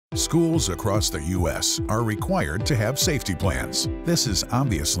Schools across the U.S. are required to have safety plans. This is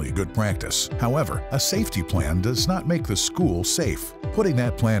obviously good practice. However, a safety plan does not make the school safe. Putting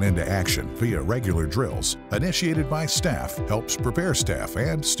that plan into action via regular drills, initiated by staff, helps prepare staff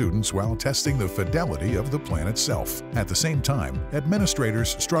and students while testing the fidelity of the plan itself. At the same time,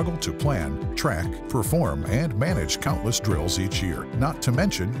 administrators struggle to plan, track, perform, and manage countless drills each year, not to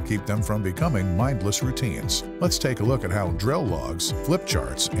mention keep them from becoming mindless routines. Let's take a look at how drill logs, flip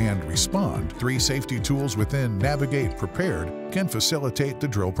charts, and Respond, three safety tools within NaviGate Prepared, can facilitate the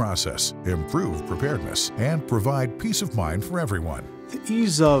drill process, improve preparedness, and provide peace of mind for everyone. The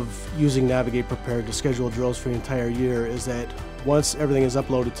ease of using NaviGate Prepared to schedule drills for the entire year is that once everything is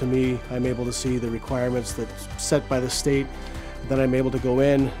uploaded to me, I'm able to see the requirements that's set by the state. Then I'm able to go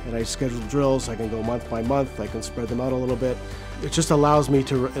in and I schedule drills. I can go month by month. I can spread them out a little bit. It just allows me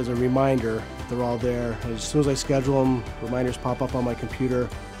to, as a reminder, that they're all there. And as soon as I schedule them, reminders pop up on my computer,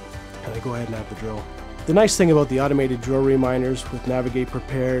 and I go ahead and have the drill. The nice thing about the automated drill reminders with NaviGate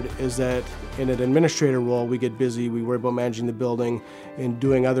Prepared is that in an administrator role, we get busy, we worry about managing the building and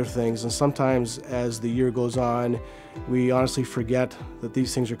doing other things. And sometimes as the year goes on, we honestly forget that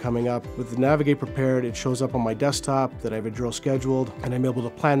these things are coming up. With the NaviGate Prepared, it shows up on my desktop that I have a drill scheduled, and I'm able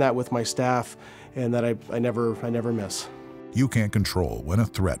to plan that with my staff, and that I never miss. You can't control when a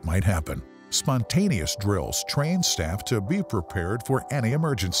threat might happen. Spontaneous drills train staff to be prepared for any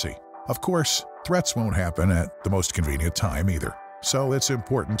emergency. Of course, threats won't happen at the most convenient time either. So it's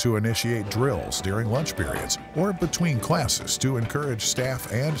important to initiate drills during lunch periods or between classes to encourage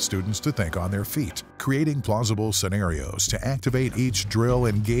staff and students to think on their feet. Creating plausible scenarios to activate each drill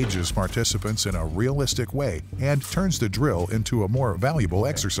engages participants in a realistic way and turns the drill into a more valuable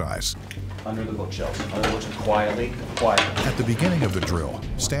exercise. Under the bookshelves, under the bookshelves, quietly. At the beginning of the drill,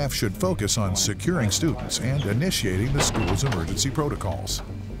 staff should focus on securing students and initiating the school's emergency protocols.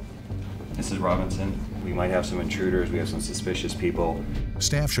 Mrs. Robinson, we might have some intruders, we have some suspicious people.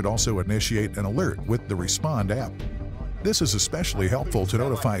 Staff should also initiate an alert with the Respond app. This is especially helpful to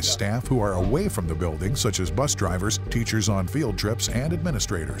notify staff who are away from the building, such as bus drivers, teachers on field trips, and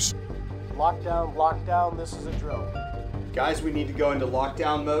administrators. Lockdown, this is a drill. Guys, we need to go into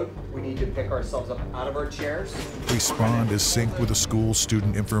lockdown mode. We need to pick ourselves up out of our chairs. Respond is synced with the school's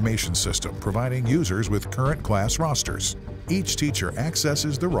student information system, providing users with current class rosters. Each teacher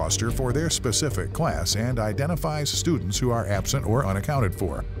accesses the roster for their specific class and identifies students who are absent or unaccounted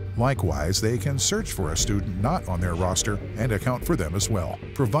for. Likewise, they can search for a student not on their roster and account for them as well,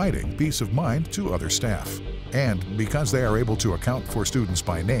 providing peace of mind to other staff. And because they are able to account for students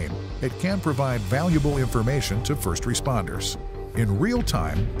by name, it can provide valuable information to first responders. In real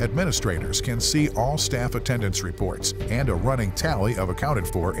time, administrators can see all staff attendance reports and a running tally of accounted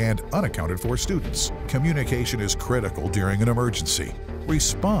for and unaccounted for students. Communication is critical during an emergency.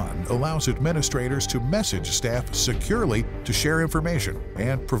 Respond allows administrators to message staff securely to share information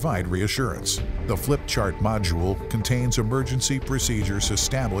and provide reassurance. The flip chart module contains emergency procedures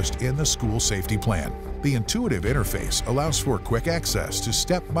established in the school safety plan. The intuitive interface allows for quick access to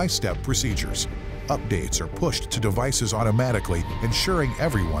step-by-step procedures. Updates are pushed to devices automatically, ensuring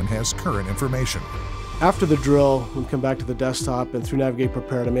everyone has current information. After the drill, we come back to the desktop, and through NaviGate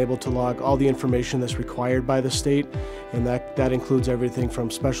Prepared, I'm able to log all the information that's required by the state, and that includes everything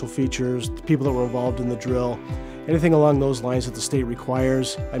from special features, the people that were involved in the drill, anything along those lines that the state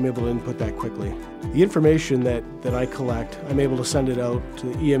requires. I'm able to input that quickly. The information that I collect, I'm able to send it out to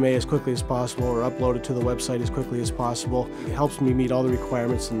the EMA as quickly as possible or upload it to the website as quickly as possible. It helps me meet all the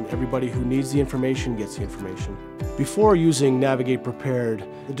requirements, and everybody who needs the information gets the information. Before using NaviGate Prepared,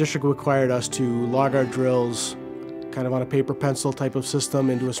 the district required us to log our drills kind of on a paper pencil type of system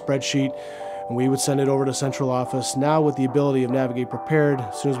into a spreadsheet, and we would send it over to central office. Now with the ability of NaviGate Prepared,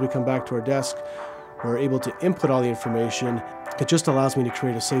 as soon as we come back to our desk, we're able to input all the information. It just allows me to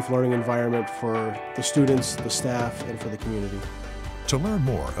create a safe learning environment for the students, the staff, and for the community. To learn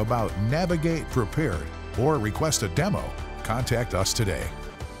more about NaviGate Prepared or request a demo, contact us today.